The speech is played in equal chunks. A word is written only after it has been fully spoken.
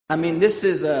I mean, this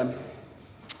is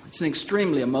it's an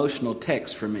extremely emotional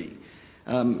text for me.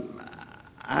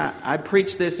 I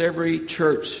preach this every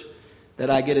church that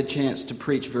I get a chance to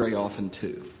preach very often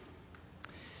to.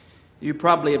 You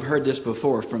probably have heard this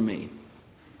before from me.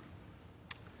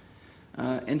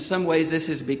 In some ways, this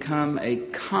has become a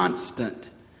constant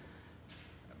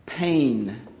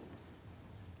pain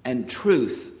and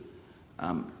truth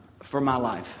for my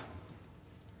life.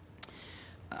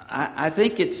 I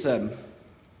think it's...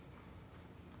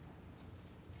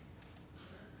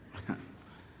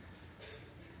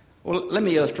 Well, let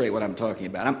me illustrate what I'm talking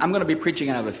about. I'm going to be preaching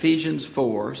out of Ephesians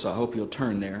 4, so I hope you'll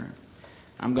turn there.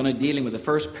 I'm going to be dealing with the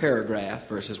first paragraph,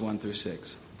 verses 1 through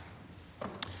 6.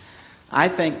 I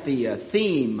think the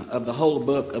theme of the whole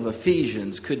book of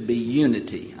Ephesians could be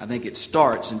unity. I think it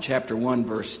starts in chapter 1,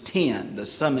 verse 10, the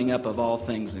summing up of all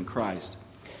things in Christ.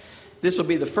 This will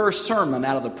be the first sermon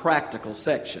out of the practical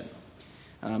section.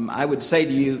 I would say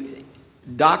to you,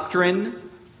 doctrine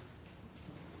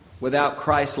without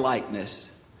Christ-likeness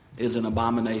is an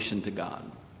abomination to God.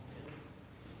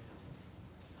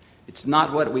 It's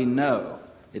not what we know,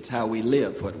 it's how we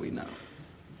live what we know.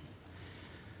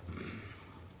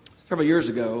 Several years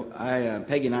ago,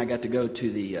 Peggy and I got to go to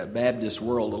the Baptist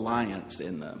World Alliance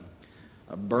in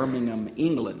Birmingham,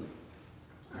 England.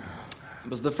 It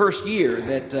was the first year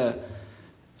that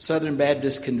Southern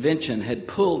Baptist Convention had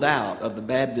pulled out of the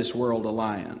Baptist World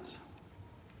Alliance.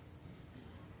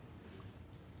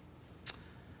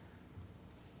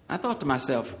 I thought to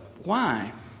myself,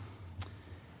 why?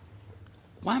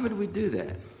 Why would we do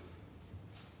that?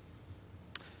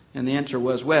 And the answer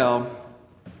was, well,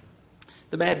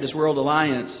 the Baptist World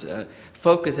Alliance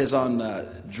focuses on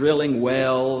drilling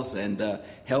wells and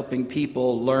helping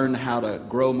people learn how to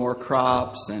grow more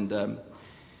crops, and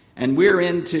we're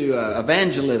into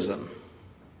evangelism.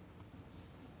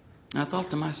 And I thought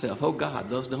to myself, oh God,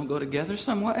 those don't go together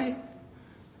some way?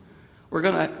 We're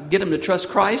going to get them to trust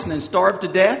Christ and then starve to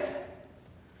death?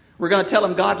 We're going to tell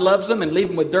them God loves them and leave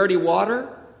them with dirty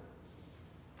water?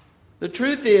 The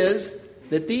truth is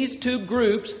that these two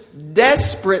groups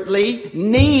desperately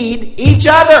need each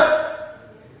other.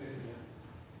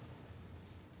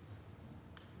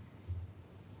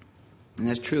 And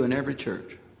that's true in every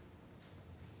church.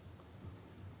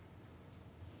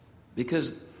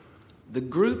 Because the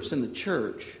groups in the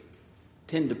church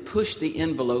tend to push the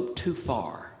envelope too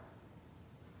far.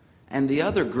 And the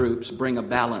other groups bring a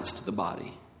balance to the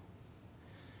body.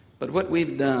 But what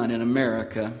we've done in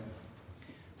America,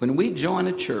 when we join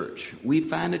a church, we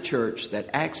find a church that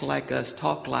acts like us,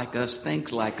 talks like us,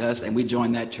 thinks like us, and we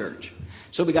join that church.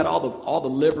 So we got all the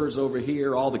livers over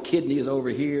here, all the kidneys over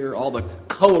here, all the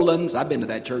colons. I've been to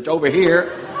that church over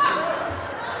here.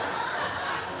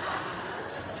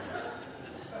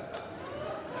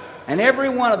 And every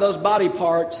one of those body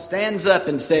parts stands up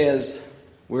and says,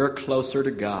 we're closer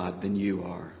to God than you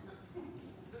are.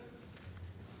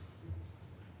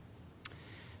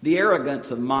 The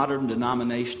arrogance of modern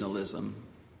denominationalism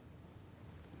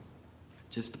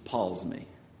just appalls me.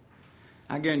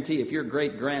 I guarantee if your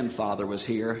great-grandfather was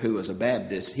here who was a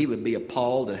Baptist, he would be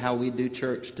appalled at how we do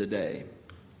church today.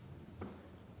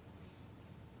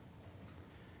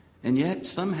 And yet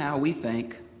somehow we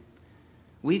think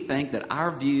that our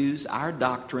views, our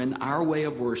doctrine, our way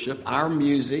of worship, our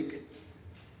music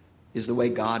is the way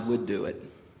God would do it.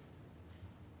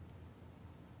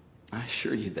 I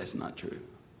assure you that's not true.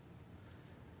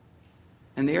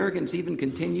 And the arrogance even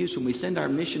continues when we send our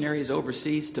missionaries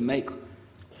overseas to make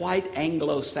white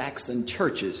Anglo-Saxon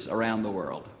churches around the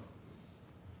world.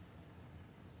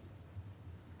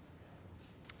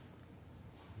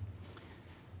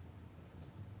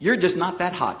 You're just not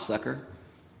that hot, sucker.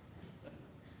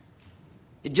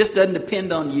 It just doesn't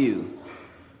depend on you.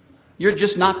 You're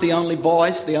just not the only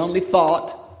voice, the only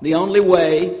thought, the only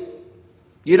way.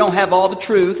 You don't have all the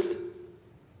truth.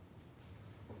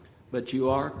 But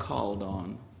you are called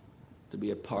on to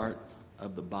be a part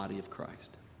of the body of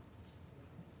Christ.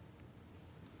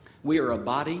 We are a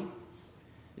body.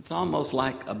 It's almost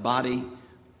like a body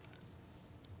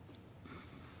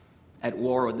at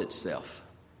war with itself,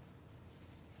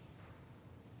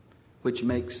 which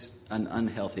makes an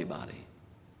unhealthy body.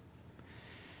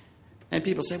 And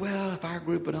people say, well, if our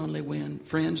group would only win.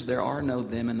 Friends, there are no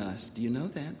them and us. Do you know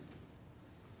that?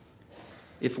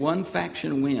 If one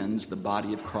faction wins, the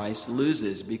body of Christ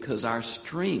loses, because our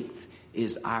strength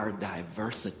is our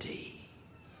diversity.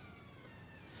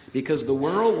 Because the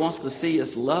world wants to see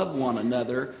us love one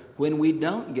another when we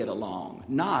don't get along,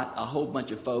 not a whole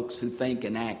bunch of folks who think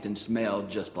and act and smell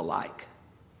just alike.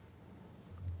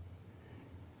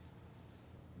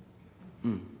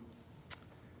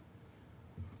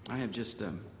 I have just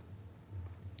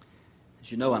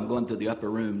As you know, I'm going through the upper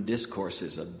room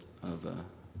discourses of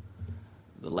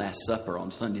the Last Supper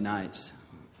on Sunday nights.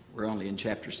 We're only in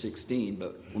chapter 16,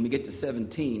 but when we get to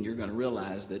 17, you're going to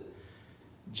realize that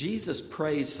Jesus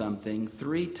prays something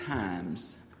 3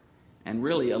 times and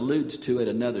really alludes to it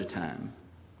another time.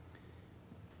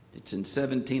 It's in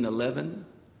 17:11,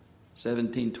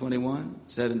 17:21,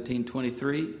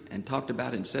 17:23, and talked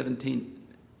about in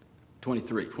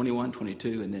 17:23, 21,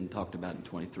 22, and then talked about in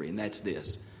 23. And that's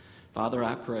this. Father,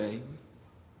 I pray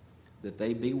that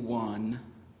they be one,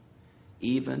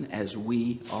 even as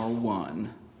we are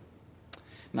one.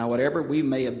 Now, whatever we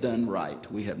may have done right,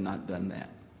 we have not done that.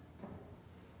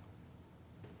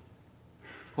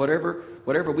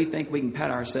 Whatever we think we can pat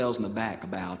ourselves in the back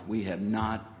about, we have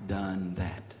not done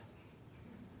that.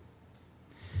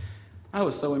 I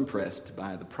was so impressed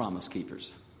by the Promise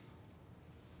Keepers.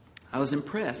 I was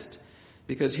impressed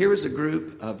because here was a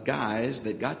group of guys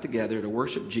that got together to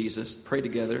worship Jesus, pray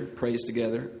together, praise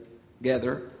together,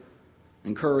 gather,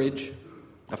 encourage,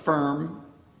 affirm,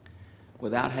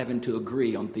 without having to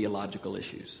agree on theological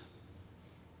issues.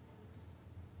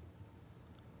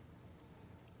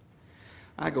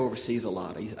 I go overseas a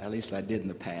lot, at least I did in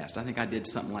the past. I think I did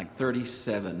something like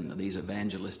 37 of these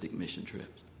evangelistic mission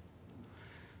trips.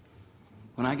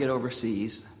 When I get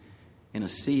overseas in a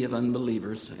sea of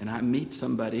unbelievers and I meet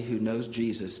somebody who knows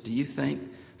Jesus, do you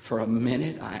think for a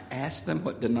minute I ask them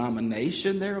what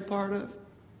denomination they're a part of?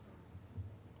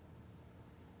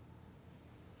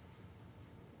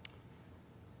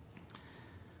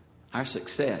 Our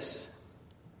success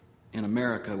in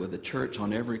America with a church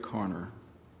on every corner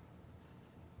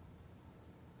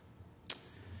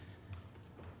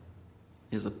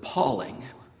is appalling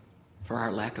for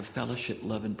our lack of fellowship,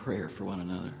 love, and prayer for one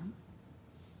another.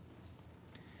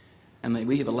 And that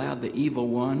we have allowed the evil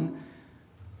one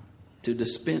to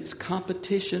dispense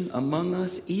competition among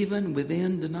us, even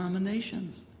within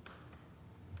denominations,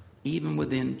 even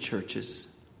within churches.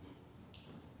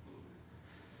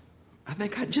 I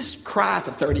think I'd just cry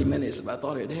for 30 minutes if I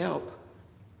thought it'd help.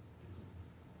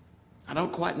 I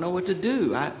don't quite know what to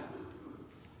do.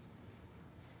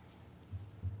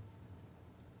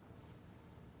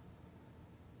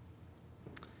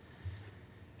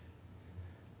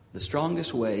 The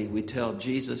strongest way we tell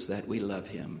Jesus that we love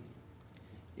him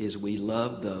is we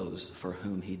love those for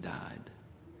whom he died.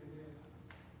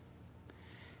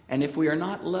 And if we are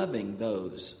not loving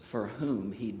those for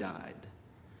whom he died,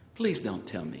 please don't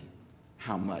tell me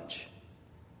how much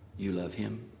you love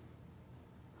him.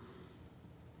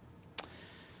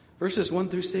 Verses 1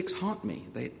 through 6 haunt me.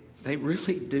 They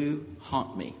really do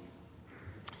haunt me.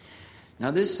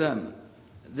 Now this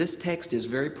text is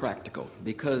very practical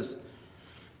because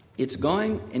it's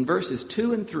going, in verses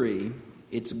 2 and 3,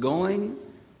 it's going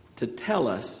to tell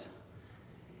us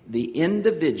the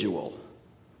individual,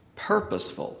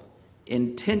 purposeful,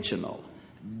 intentional,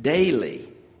 daily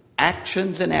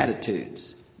actions and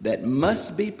attitudes that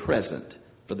must be present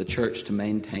for the church to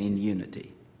maintain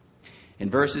unity. In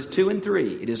verses 2 and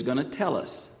 3, it is going to tell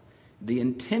us the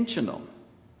intentional,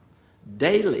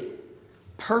 daily,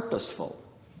 purposeful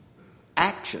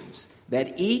actions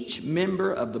that each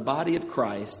member of the body of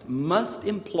Christ must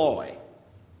employ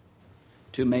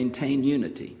to maintain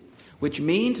unity, which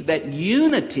means that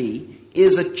unity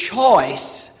is a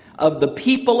choice of the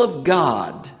people of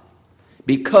God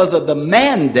because of the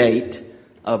mandate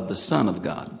of the Son of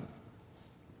God.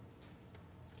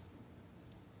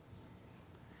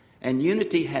 And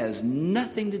unity has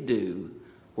nothing to do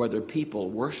whether people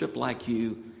worship like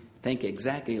you, think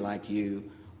exactly like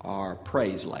you, or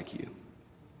praise like you.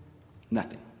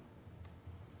 Nothing.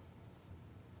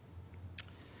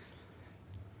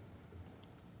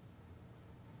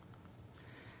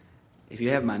 If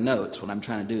you have my notes, what I'm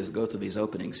trying to do is go through these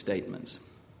opening statements.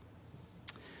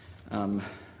 I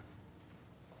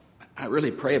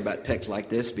really pray about texts like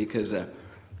this because I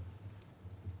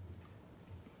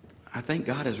think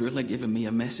God has really given me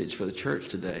a message for the church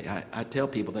today. I tell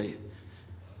people I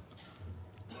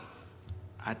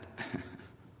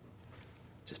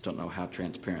just don't know how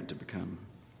transparent to become.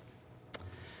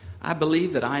 I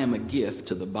believe that I am a gift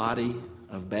to the body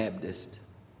of Baptists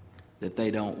that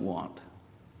they don't want.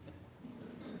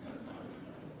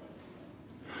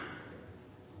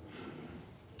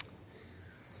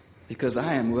 Because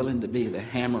I am willing to be the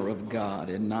hammer of God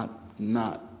and not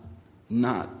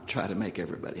try to make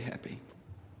everybody happy.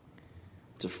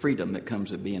 It's a freedom that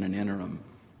comes with being an interim.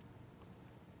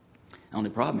 The only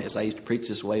problem is I used to preach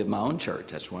this way of my own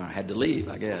church. That's why I had to leave,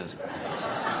 I guess.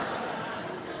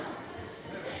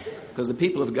 Because the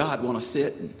people of God want to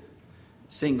sit and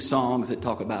sing songs that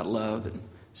talk about love and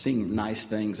sing nice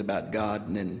things about God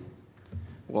and then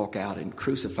walk out and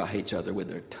crucify each other with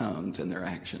their tongues and their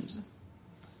actions.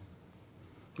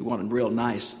 We want a real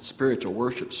nice spiritual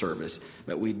worship service,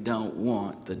 but we don't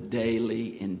want the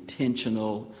daily,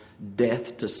 intentional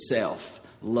death to self,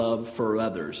 love for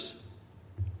others.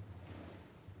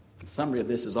 The summary of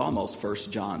this is almost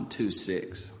 1 John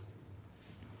 2:6.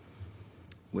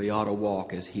 We ought to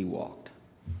walk as he walked.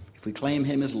 If we claim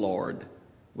him as Lord,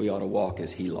 we ought to walk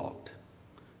as he walked.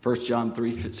 1 John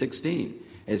 3:16.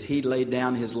 As he laid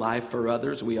down his life for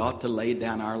others, we ought to lay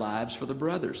down our lives for the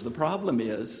brothers. The problem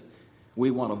is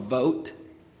we want to vote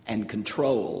and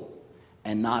control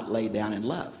and not lay down in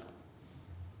love.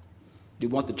 We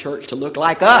want the church to look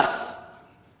like us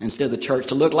instead of the church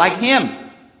to look like him.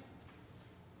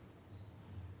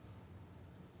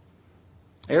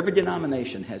 Every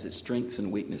denomination has its strengths and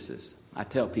weaknesses. I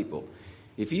tell people,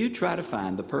 if you try to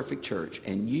find the perfect church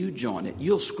and you join it,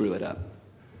 you'll screw it up.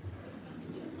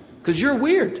 Because you're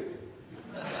weird.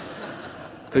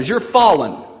 Because you're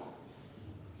fallen.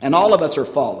 And all of us are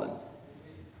fallen.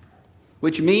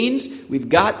 Which means we've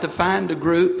got to find a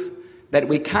group that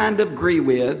we kind of agree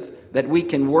with, that we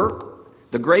can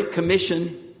work the Great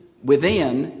Commission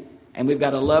within, and we've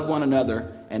got to love one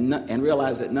another and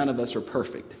realize that none of us are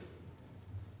perfect.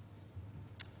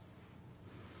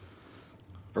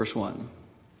 Verse 1.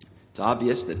 It's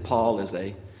obvious that Paul is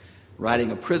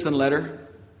writing a prison letter.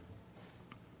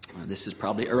 This is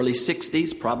probably early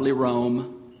 60s, probably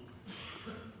Rome.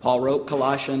 Paul wrote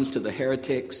Colossians to the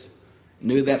heretics,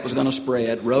 knew that was going to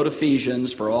spread, wrote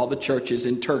Ephesians for all the churches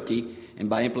in Turkey, and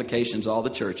by implications, all the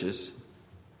churches.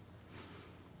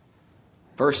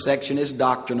 First section is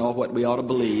doctrinal, what we ought to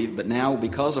believe, but now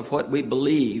because of what we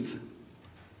believe,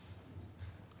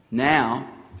 now,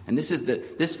 and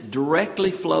this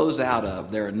directly flows out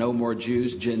of, there are no more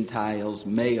Jews, Gentiles,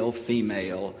 male,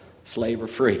 female, slave or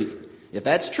free. If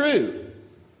that's true,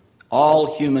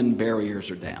 all human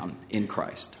barriers are down in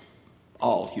Christ.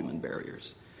 All human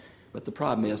barriers. But the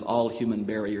problem is all human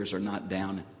barriers are not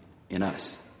down in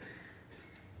us.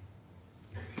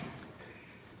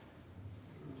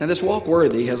 Now this walk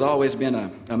worthy has always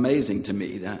been amazing to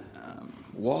me. That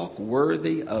walk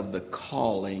worthy of the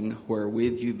calling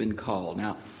wherewith you've been called.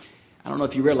 Now, I don't know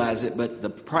if you realize it, but the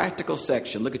practical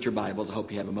section, look at your Bibles, I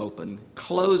hope you have them open,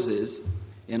 closes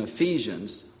in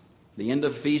Ephesians. The end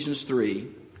of Ephesians 3,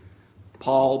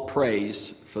 Paul prays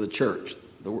for the church.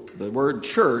 The word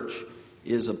church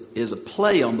is a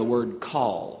play on the word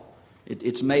call.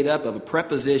 It's made up of a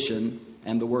preposition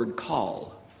and the word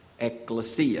call.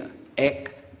 Ecclesia,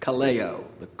 ekkaleo,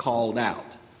 the called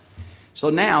out. So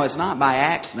now it's not by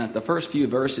accident the first few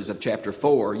verses of chapter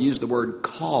 4 use the word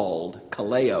called,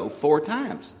 kaleo, 4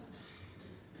 times.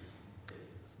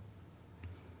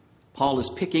 Paul is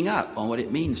picking up on what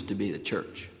it means to be the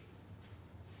church.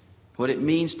 What it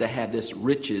means to have this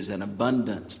riches and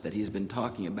abundance that he's been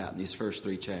talking about in these first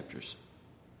 3 chapters.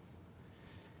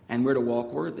 And we're to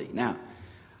walk worthy. Now,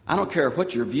 I don't care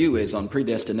what your view is on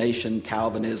predestination,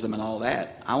 Calvinism, and all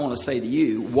that. I want to say to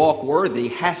you, walk worthy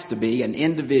has to be an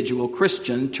individual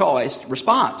Christian choice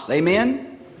response.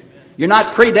 Amen? You're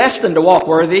not predestined to walk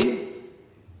worthy.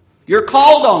 You're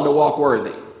called on to walk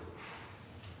worthy.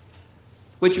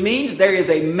 Which means there is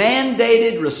a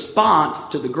mandated response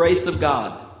to the grace of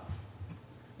God.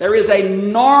 There is a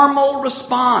normal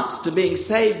response to being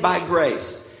saved by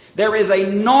grace. There is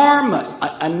a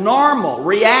normal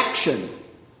reaction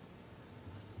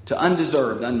to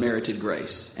undeserved, unmerited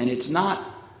grace. And it's not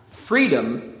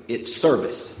freedom, it's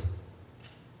service.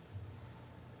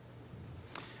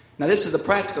 Now this is the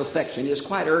practical section. It's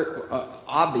quite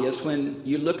obvious when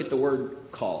you look at the word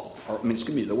call,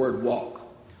 the word walk.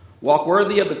 Walk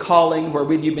worthy of the calling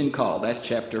wherewith you've been called. That's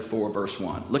chapter 4, verse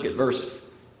 1. Look at verse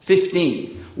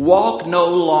 15. Walk no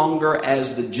longer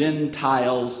as the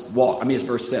Gentiles walk. It's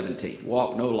verse 17.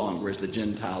 Walk no longer as the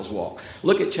Gentiles walk.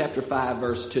 Look at chapter 5,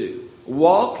 verse 2.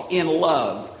 Walk in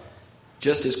love,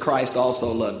 just as Christ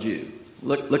also loved you.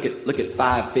 Look at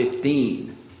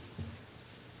 5:15.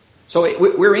 So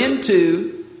we're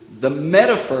into the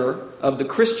metaphor of the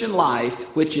Christian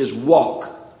life, which is walk.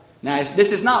 Now,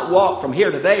 this is not walk from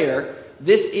here to there.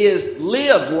 This is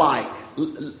live like.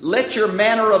 Let your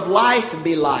manner of life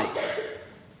be like.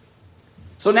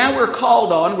 So now we're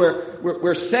called on.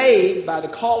 We're saved by the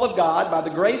call of God, by the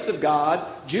grace of God.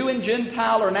 Jew and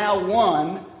Gentile are now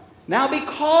one. Now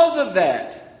because of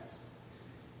that,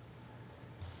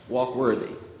 walk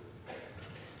worthy.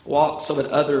 Walk so that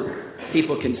other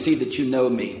people can see that you know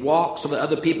me. Walk so that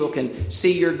other people can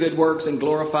see your good works and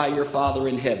glorify your Father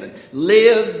in heaven.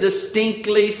 Live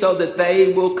distinctly so that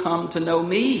they will come to know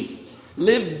me.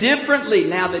 Live differently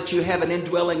now that you have an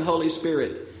indwelling Holy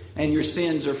Spirit and your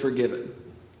sins are forgiven.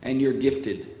 and you're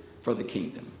gifted for the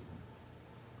kingdom.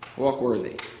 Walk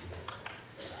worthy.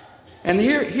 And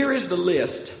here is the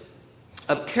list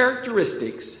of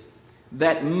characteristics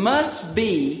that must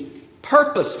be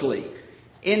purposefully,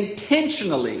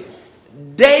 intentionally,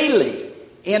 daily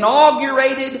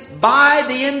inaugurated by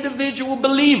the individual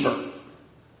believer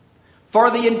for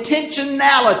the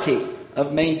intentionality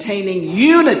of maintaining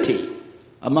unity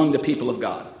among the people of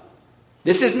God.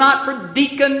 This is not for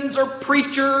deacons or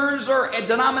preachers or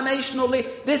denominational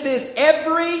leaders. This is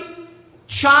every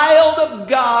child of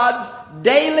God's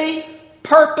daily,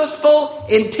 purposeful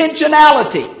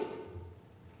intentionality.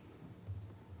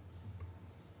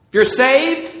 If you're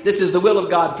saved, this is the will of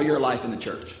God for your life in the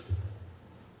church.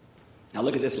 Now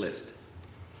look at this list.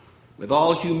 With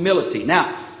all humility.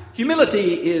 Now,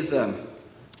 humility is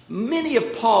many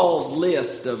of Paul's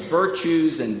list of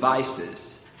virtues and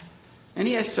vices, and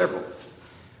he has several,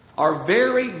 are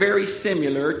very, very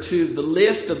similar to the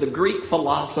list of the Greek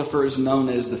philosophers known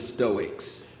as the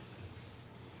Stoics,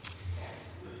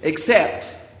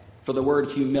 except for the word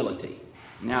humility.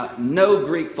 Now, no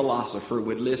Greek philosopher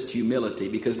would list humility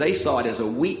because they saw it as a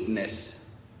weakness.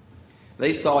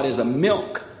 They saw it as a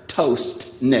milk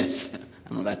toastness. I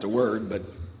don't know if that's a word,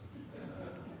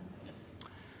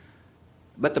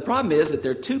 but the problem is that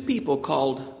there are two people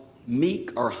called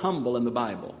meek or humble in the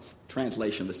Bible.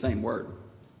 Translation of the same word.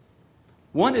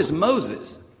 One is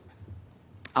Moses.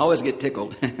 I always get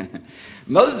tickled.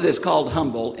 Moses is called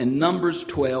humble in Numbers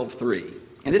 12:3.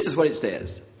 And this is what it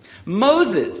says.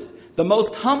 Moses, the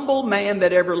most humble man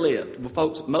that ever lived. Well,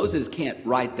 folks, Moses can't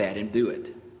write that and do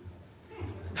it.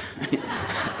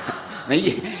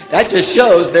 That just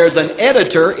shows there's an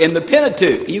editor in the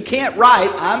Pentateuch. You can't write,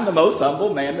 I'm the most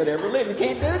humble man that ever lived. You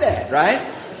can't do that,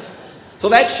 right? So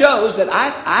that shows that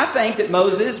I think that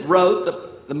Moses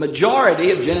wrote the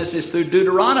majority of Genesis through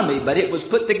Deuteronomy, but it was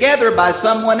put together by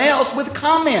someone else with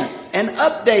comments and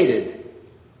updated.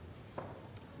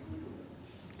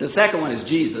 The second one is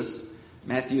Jesus,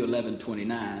 Matthew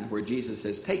 11:29, where Jesus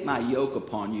says, take my yoke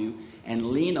upon you and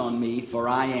lean on me, for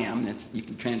I am, you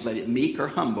can translate it meek or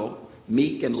humble,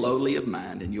 meek and lowly of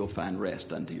mind, and you'll find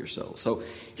rest unto your soul. So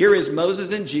here is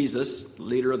Moses and Jesus,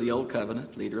 leader of the Old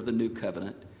Covenant, leader of the New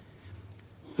Covenant,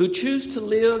 who choose to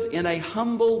live in a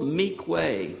humble, meek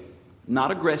way, not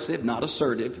aggressive, not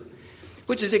assertive,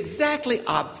 which is exactly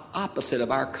opposite of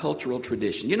our cultural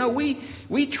tradition. You know,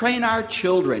 we train our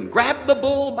children, grab the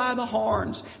bull by the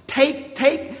horns,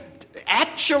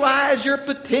 actualize your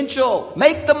potential,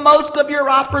 make the most of your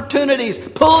opportunities,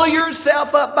 pull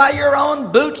yourself up by your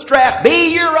own bootstrap,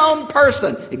 be your own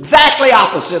person. Exactly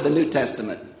opposite of the New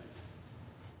Testament.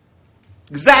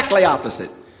 Exactly opposite.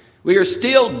 We are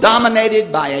still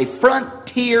dominated by a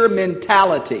frontier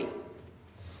mentality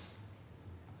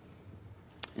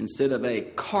instead of a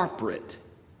corporate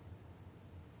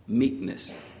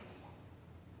meekness.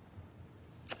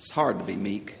 It's hard to be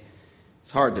meek.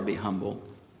 It's hard to be humble.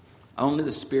 Only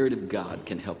the Spirit of God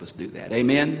can help us do that.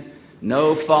 Amen?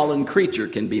 No fallen creature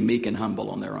can be meek and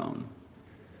humble on their own,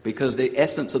 because the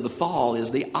essence of the fall is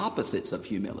the opposites of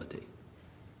humility.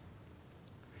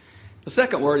 The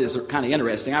second word is kind of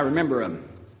interesting. I remember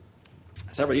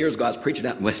several years ago I was preaching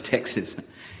out in West Texas.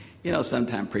 You know,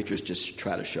 sometimes preachers just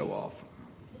try to show off.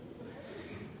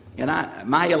 And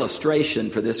my illustration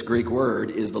for this Greek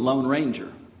word is the Lone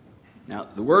Ranger. Now,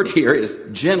 the word here is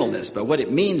gentleness, but what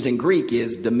it means in Greek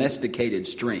is domesticated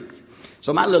strength.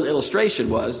 So my little illustration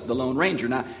was the Lone Ranger.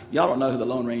 Now, y'all don't know who the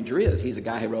Lone Ranger is. He's a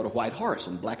guy who rode a white horse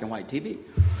on black and white TV.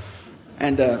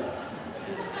 And,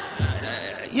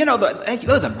 you know, it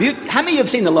was a beauty. How many of you have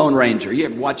seen the Lone Ranger? You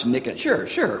ever watch Nick? Sure.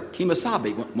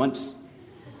 Kemosabe. Once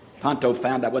Tonto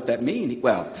found out what that means,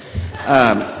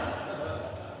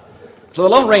 so the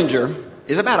Lone Ranger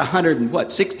is about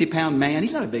 160-pound man.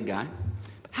 He's not a big guy.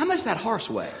 How much does that horse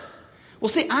weigh? Well,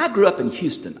 see, I grew up in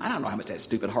Houston. I don't know how much that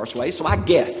stupid horse weighs, so I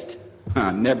guessed.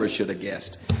 I never should have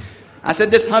guessed. I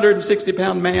said, this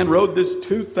 160-pound man rode this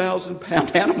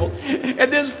 2,000-pound animal.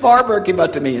 And this farmer came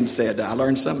up to me and said, I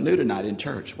learned something new tonight in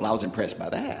church. Well, I was impressed by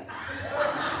that.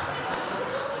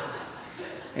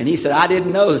 And he said, I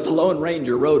didn't know that the Lone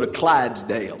Ranger rode a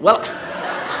Clydesdale. Well,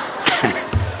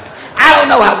 I don't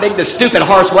know how big the stupid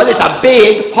horse was. It's a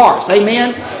big horse,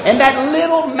 amen? And that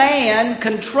little man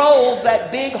controls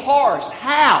that big horse.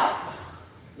 How?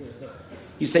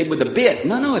 You say with a bit.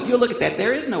 No, if you look at that,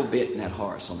 there is no bit in that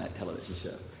horse on that television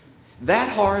show. That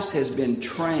horse has been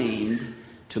trained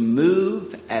to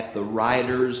move at the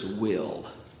rider's will.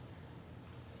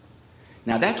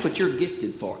 Now that's what you're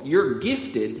gifted for. You're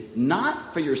gifted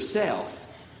not for yourself,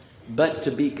 but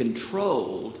to be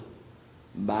controlled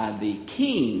by the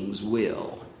king's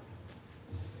will.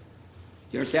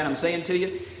 You understand what I'm saying to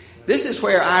you? This is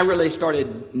where I really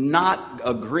started not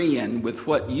agreeing with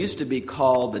what used to be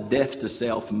called the death to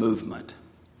self movement.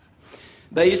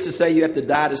 They used to say you have to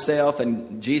die to self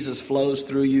and Jesus flows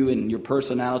through you and your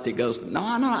personality goes. No,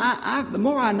 the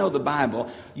more I know the Bible,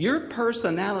 your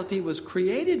personality was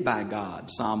created by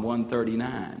God, Psalm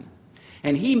 139.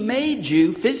 And He made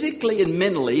you physically and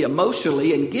mentally,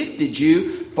 emotionally, and gifted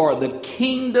you for the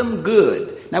kingdom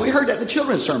good. Now, we heard that in the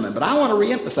children's sermon, but I want to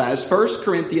reemphasize 1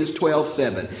 Corinthians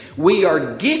 12:7. We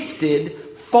are gifted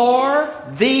for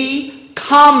the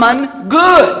common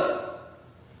good.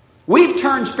 We've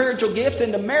turned spiritual gifts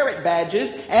into merit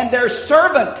badges, and they're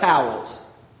servant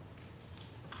towels.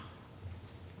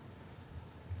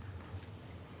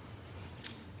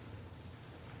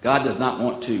 God does not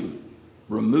want to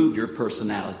remove your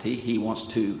personality. He wants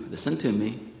to, listen to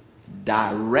me,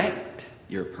 direct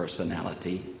your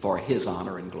personality for His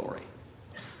honor and glory.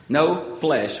 No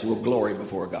flesh will glory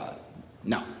before God.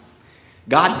 No.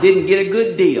 God didn't get a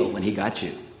good deal when He got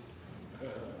you.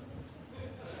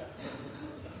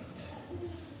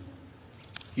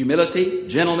 Humility,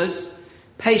 gentleness,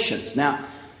 patience. Now,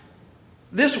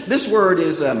 this word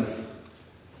is,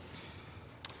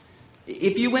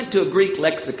 if you went to a Greek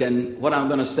lexicon, what I'm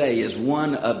going to say is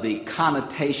one of the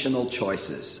connotational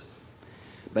choices.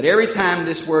 But every time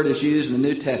this word is used in the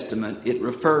New Testament, it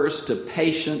refers to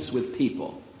patience with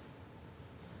people.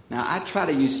 Now, I try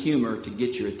to use humor to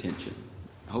get your attention.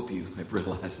 I hope you have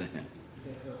realized that.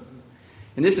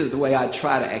 And this is the way I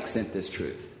try to accent this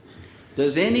truth.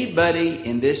 Does anybody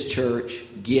in this church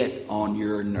get on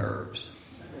your nerves?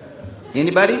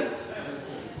 Anybody?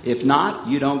 If not,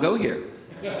 you don't go here.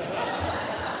 You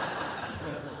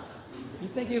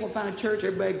think you're going to find a church,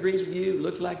 everybody agrees with you,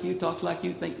 looks like you, talks like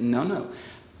you, think, no.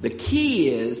 The key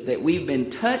is that we've been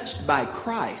touched by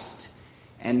Christ,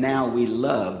 and now we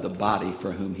love the body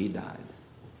for whom He died.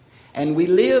 And we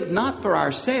live not for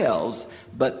ourselves,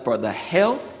 but for the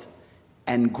health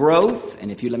and growth,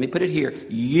 and if you let me put it here,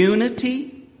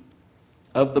 unity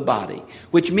of the body.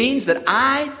 Which means that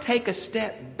I take a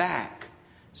step back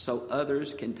so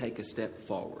others can take a step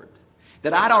forward.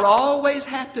 That I don't always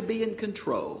have to be in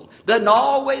control. Doesn't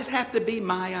always have to be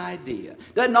my idea.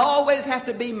 Doesn't always have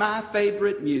to be my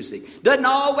favorite music. Doesn't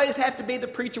always have to be the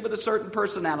preacher with a certain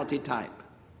personality type.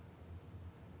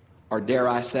 Or dare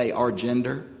I say, our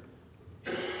gender.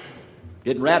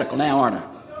 Getting radical now, aren't I?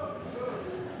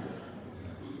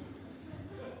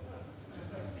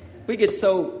 We get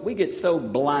so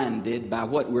blinded by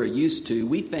what we're used to,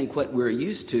 we think what we're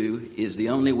used to is the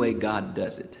only way God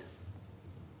does it.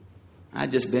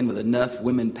 I've just been with enough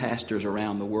women pastors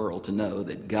around the world to know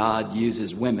that God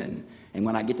uses women. And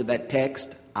when I get to that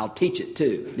text, I'll teach it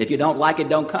too. And if you don't like it,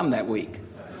 don't come that week.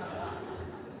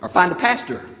 Or find a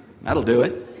pastor. That'll do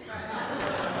it.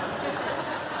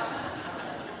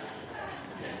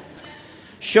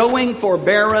 Showing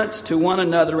forbearance to one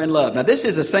another in love. Now, this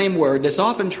is the same word that's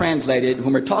often translated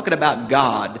when we're talking about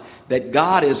God, that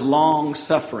God is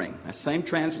long-suffering. That's same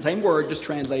word, just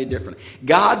translated differently.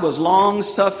 God was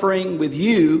long-suffering with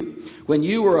you when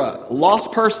you were a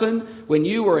lost person, when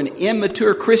you were an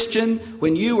immature Christian,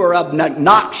 when you were an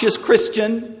obnoxious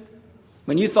Christian,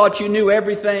 when you thought you knew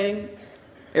everything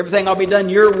ought to be done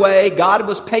your way. God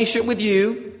was patient with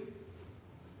you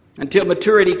until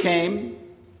maturity came.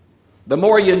 The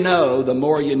more you know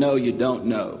you don't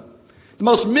know. The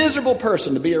most miserable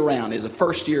person to be around is a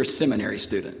first-year seminary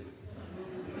student.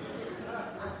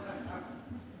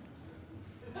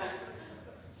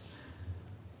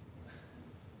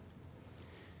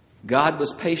 God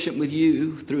was patient with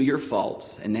you through your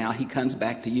faults, and now He comes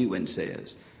back to you and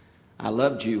says, I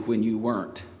loved you when you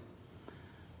weren't.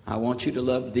 I want you to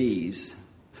love these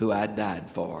who I died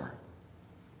for,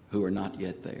 who are not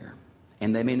yet there.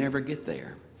 And they may never get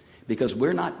there. Because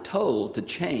we're not told to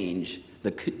change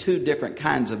the two different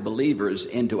kinds of believers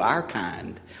into our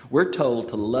kind. We're told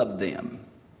to love them.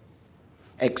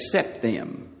 Accept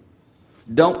them.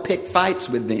 Don't pick fights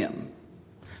with them.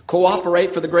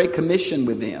 Cooperate for the Great Commission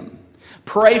with them.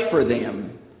 Pray for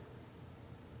them.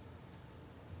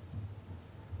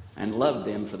 And love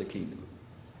them for the kingdom.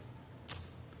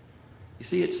 You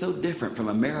see, it's so different from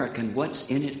American, what's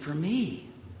in it for me?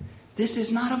 This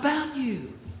is not about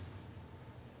you.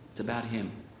 It's about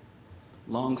Him.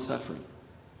 Long-suffering.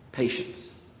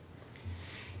 Patience.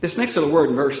 This next little word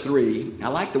in verse 3, I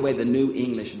like the way the New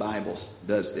English Bible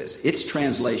does this. Its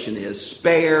translation is,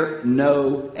 spare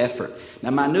no effort.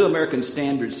 Now, my New American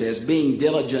Standard says, being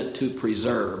diligent to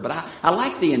preserve. But I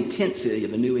like the intensity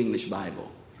of the New English Bible.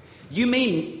 You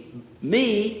mean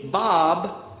me,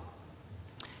 Bob,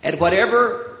 at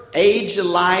whatever age of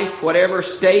life, whatever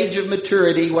stage of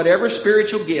maturity, whatever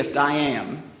spiritual gift I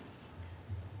am,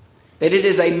 that it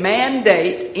is a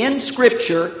mandate in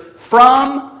Scripture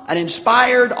from an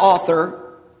inspired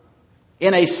author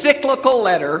in a cyclical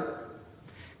letter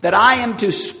that I am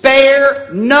to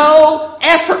spare no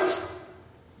effort.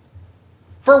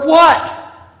 For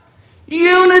what?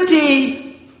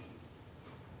 Unity.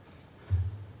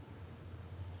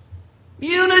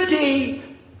 Unity.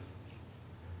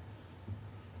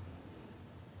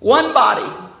 One body,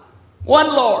 one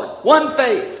Lord, one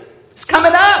faith. It's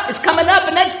coming up. It's coming up.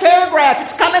 The next paragraph.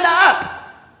 It's coming up.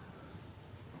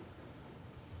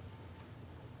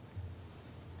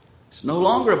 It's no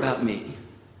longer about me.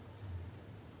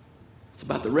 It's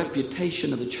about the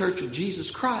reputation of the Church of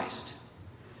Jesus Christ.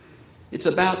 It's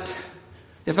about,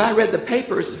 if I read the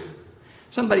papers,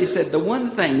 somebody said the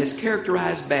one thing that's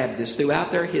characterized Baptists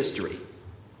throughout their history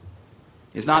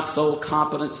is not soul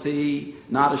competency,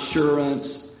 not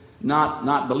assurance,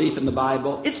 not belief in the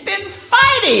Bible. It's been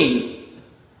fighting.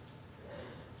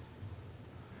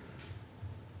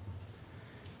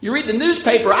 You read the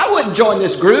newspaper, I wouldn't join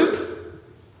this group.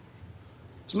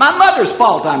 It's my mother's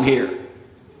fault I'm here.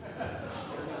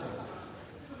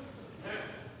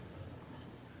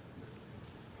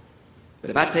 But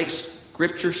if I take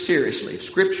Scripture seriously, if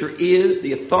Scripture is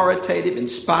the authoritative,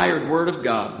 inspired Word of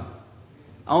God,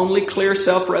 only clear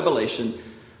self-revelation,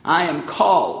 I am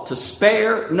called to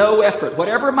spare no effort.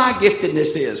 Whatever my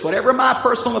giftedness is, whatever my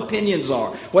personal opinions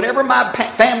are, whatever my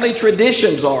family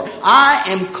traditions are, I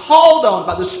am called on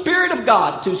by the Spirit of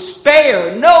God to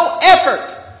spare no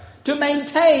effort to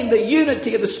maintain the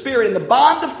unity of the Spirit and the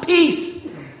bond of peace.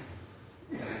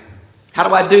 How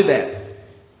do I do that?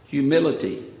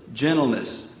 Humility,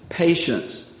 gentleness,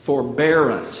 patience,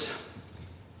 forbearance,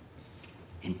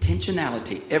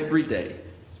 intentionality every day.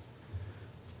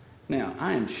 Now,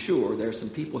 I am sure there are some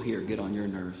people here get on your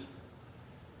nerves.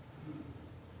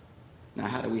 Now,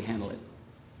 how do we handle it?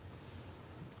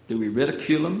 Do we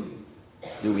ridicule them?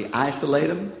 Do we isolate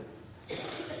them?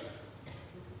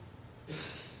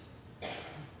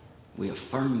 We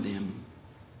affirm them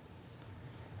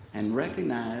and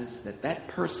recognize that that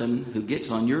person who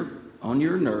gets on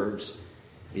your nerves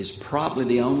is probably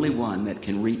the only one that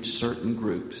can reach certain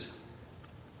groups.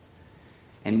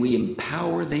 And we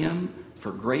empower them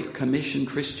for Great Commission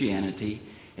Christianity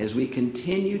as we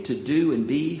continue to do and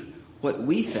be what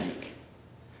we think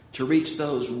to reach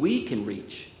those we can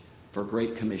reach for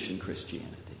Great Commission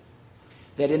Christianity.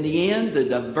 That in the end, the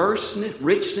diverseness,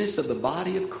 richness of the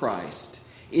body of Christ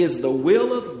is the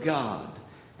will of God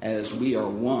as we are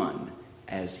one,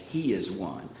 as He is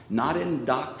one. Not in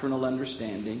doctrinal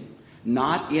understanding,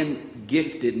 not in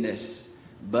giftedness,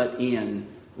 but in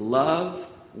love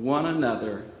one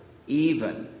another,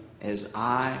 even as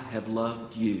I have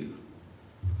loved you.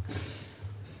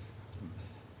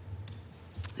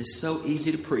 It's so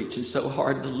easy to preach and so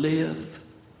hard to live.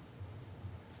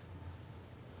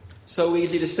 So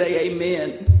easy to say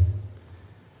amen.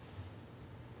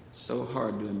 So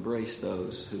hard to embrace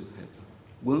those who have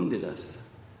wounded us.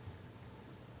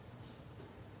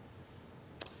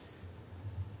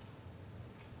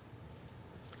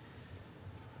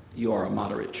 You are a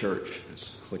moderate church.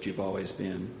 That's what you've always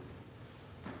been.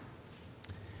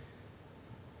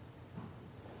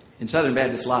 In Southern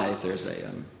Baptist life, there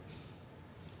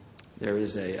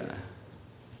is a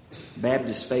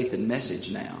Baptist faith and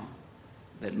message now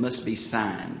that must be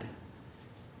signed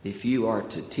if you are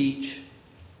to teach,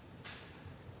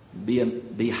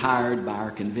 be hired by our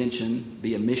convention,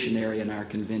 be a missionary in our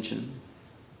convention.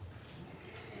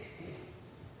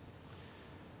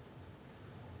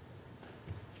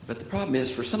 But the problem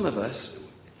is, for some of us,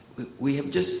 we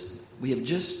have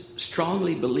just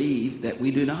strongly believed that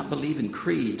we do not believe in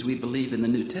creeds. We believe in the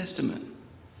New Testament.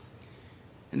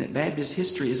 And that Baptist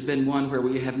history has been one where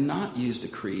we have not used a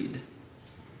creed.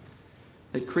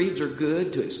 That creeds are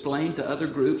good to explain to other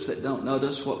groups that don't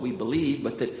notice what we believe,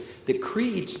 but that the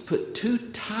creeds put too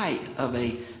tight of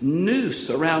a noose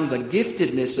around the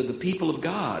giftedness of the people of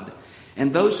God.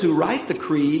 And those who write the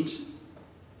creeds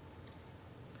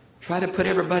try to put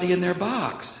everybody in their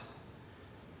box.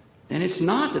 And it's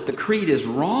not that the creed is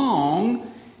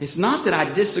wrong. It's not that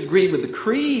I disagree with the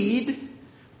creed.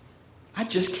 I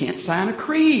just can't sign a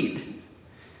creed.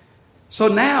 So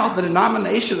now the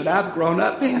denomination that I've grown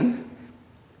up in,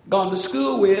 gone to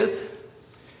school with,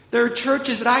 there are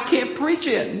churches that I can't preach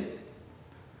in.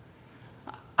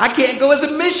 I can't go as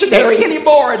a missionary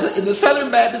anymore in the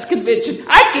Southern Baptist Convention.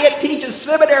 I can't teach a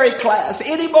seminary class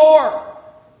anymore.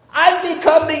 I've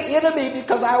become the enemy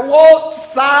because I won't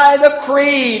sign a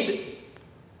creed.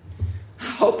 I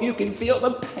hope you can feel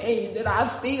the pain that I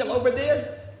feel over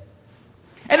this.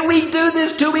 And we do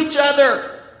this to each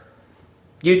other.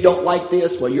 You don't like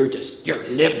this? Well, you're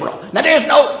liberal.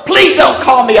 Now please don't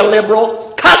call me a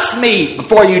liberal. Cuss me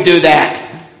before you do that.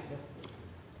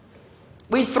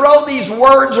 We throw these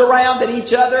words around at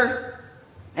each other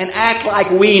and act like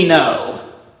we know.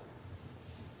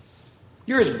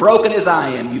 You're as broken as I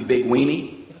am, you big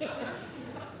weenie.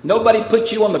 Nobody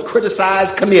put you on the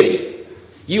criticized committee.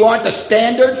 You aren't the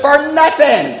standard for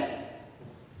nothing.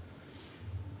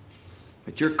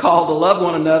 But you're called to love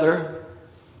one another.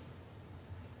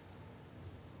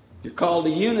 You're called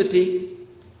to unity.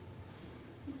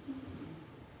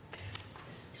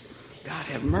 God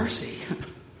have mercy.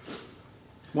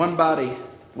 One body,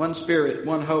 one Spirit,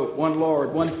 one hope, one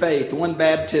Lord, one faith, one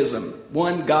baptism,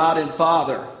 one God and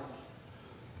Father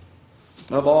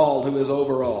of all, who is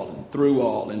over all and through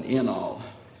all and in all.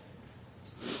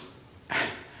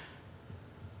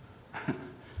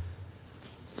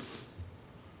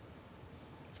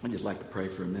 I'd just like to pray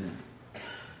for a minute. Would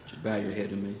you bow your head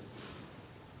to me?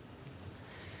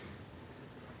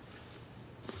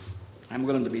 I'm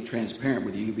willing to be transparent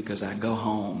with you because I go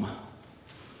home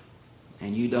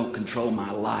and you don't control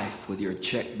my life with your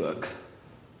checkbook.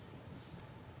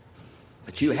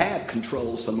 But you have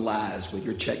controlled some lives with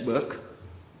your checkbook.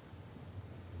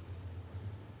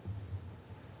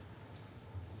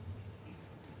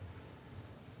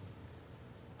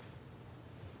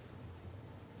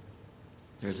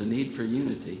 There's a need for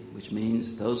unity, which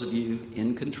means those of you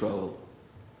in control,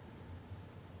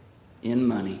 in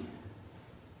money,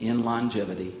 in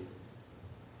longevity,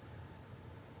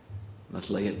 must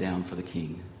lay it down for the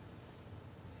King.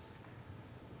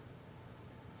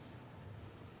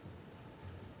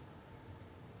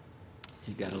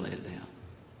 You've got to lay it down.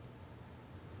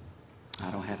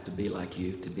 I don't have to be like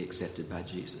you to be accepted by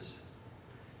Jesus.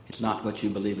 It's not what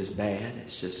you believe is bad.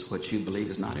 It's just what you believe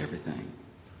is not everything.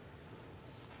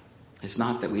 It's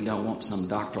not that we don't want some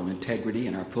doctrinal integrity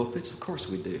in our pulpits. Of course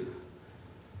we do.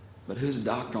 But whose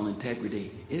doctrinal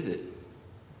integrity is it?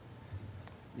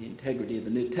 The integrity of the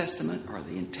New Testament or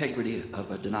the integrity of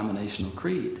a denominational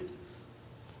creed?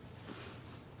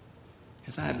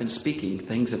 As I have been speaking,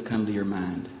 things have come to your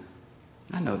mind.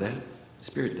 I know that. The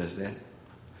Spirit does that.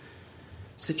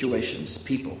 Situations,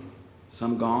 people.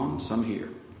 Some gone, some here.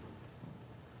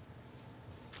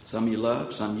 Some you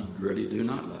love, some you really do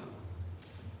not love.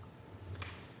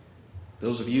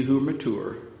 Those of you who are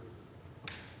mature,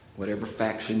 whatever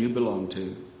faction you belong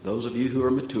to, those of you who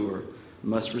are mature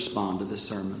must respond to this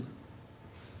sermon.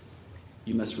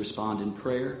 You must respond in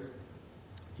prayer.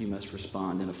 You must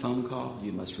respond in a phone call.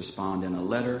 You must respond in a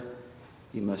letter.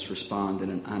 You must respond in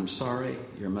an I'm sorry.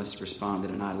 You must respond in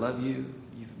an I love you.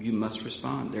 You must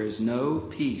respond. There is no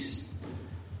peace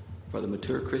for the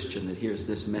mature Christian that hears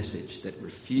this message that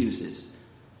refuses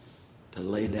to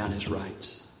lay down his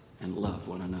rights and love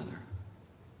one another.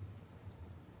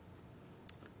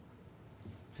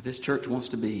 If this church wants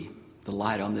to be the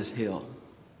light on this hill,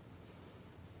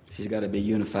 she's got to be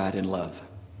unified in love.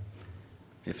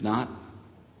 If not,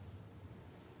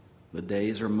 the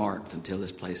days are marked until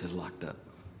this place is locked up.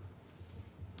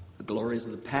 The glories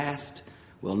of the past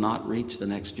will not reach the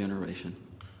next generation.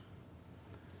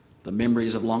 The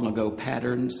memories of long ago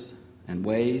patterns and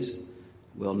ways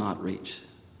will not reach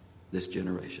this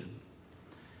generation.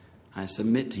 I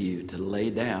submit to you to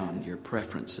lay down your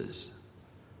preferences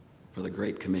for the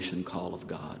Great Commission call of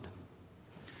God.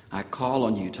 I call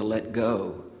on you to let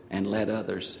go and let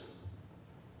others